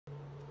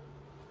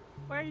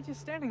Why are you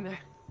just standing there?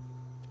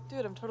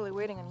 Dude, I'm totally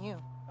waiting on you.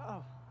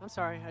 Oh, I'm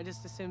sorry. I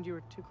just assumed you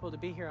were too cool to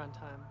be here on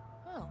time.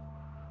 Oh,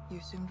 you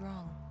assumed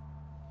wrong.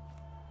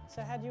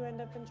 So how'd you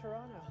end up in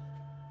Toronto?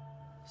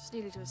 Just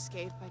needed to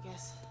escape, I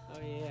guess.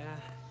 Oh, yeah.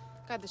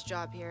 Got this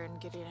job here, and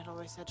Gideon had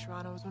always said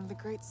Toronto was one of the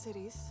great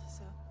cities,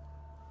 so...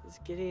 Is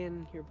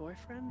Gideon your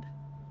boyfriend?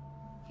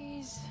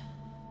 He's...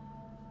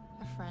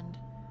 a friend.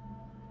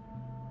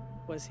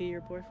 Was he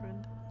your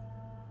boyfriend?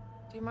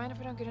 Do you mind if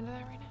we don't get into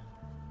that right now?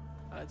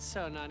 Oh, it's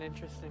so not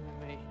interesting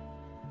to me.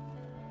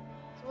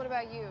 So what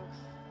about you?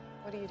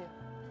 What do you do?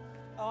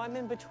 Oh, I'm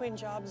in between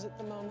jobs at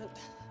the moment.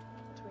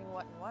 Between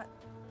what and what?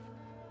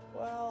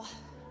 Well,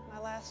 my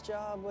last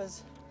job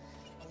was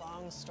a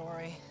long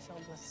story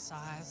filled with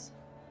sighs.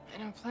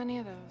 I know plenty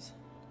of those.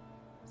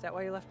 Is that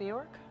why you left New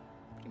York?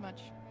 Pretty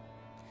much.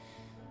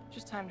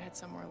 Just time to head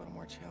somewhere a little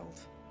more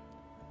chilled.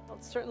 Well,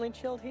 it's certainly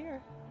chilled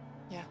here.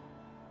 Yeah.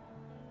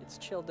 It's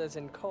chilled as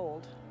in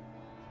cold.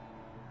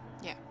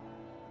 Yeah.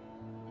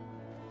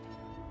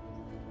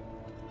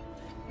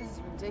 This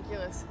is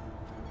ridiculous.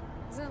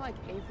 Isn't it like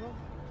April?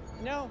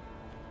 No,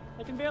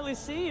 I can barely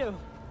see you.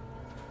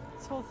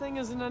 This whole thing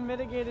is an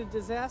unmitigated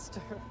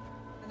disaster.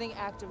 I think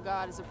act of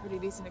God is a pretty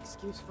decent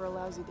excuse for a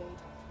lousy date.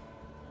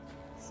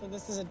 So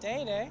this is a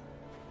date, eh?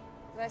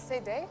 Did I say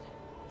date?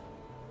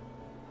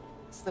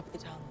 Slip of the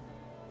tongue.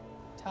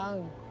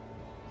 Tongue.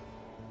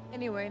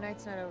 Anyway,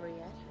 night's not over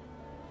yet.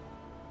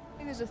 I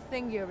think there's a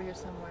thingy over here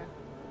somewhere.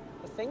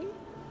 A thingy?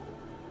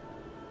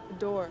 A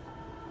door.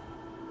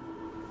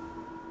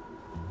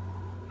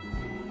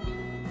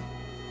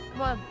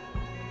 Come on.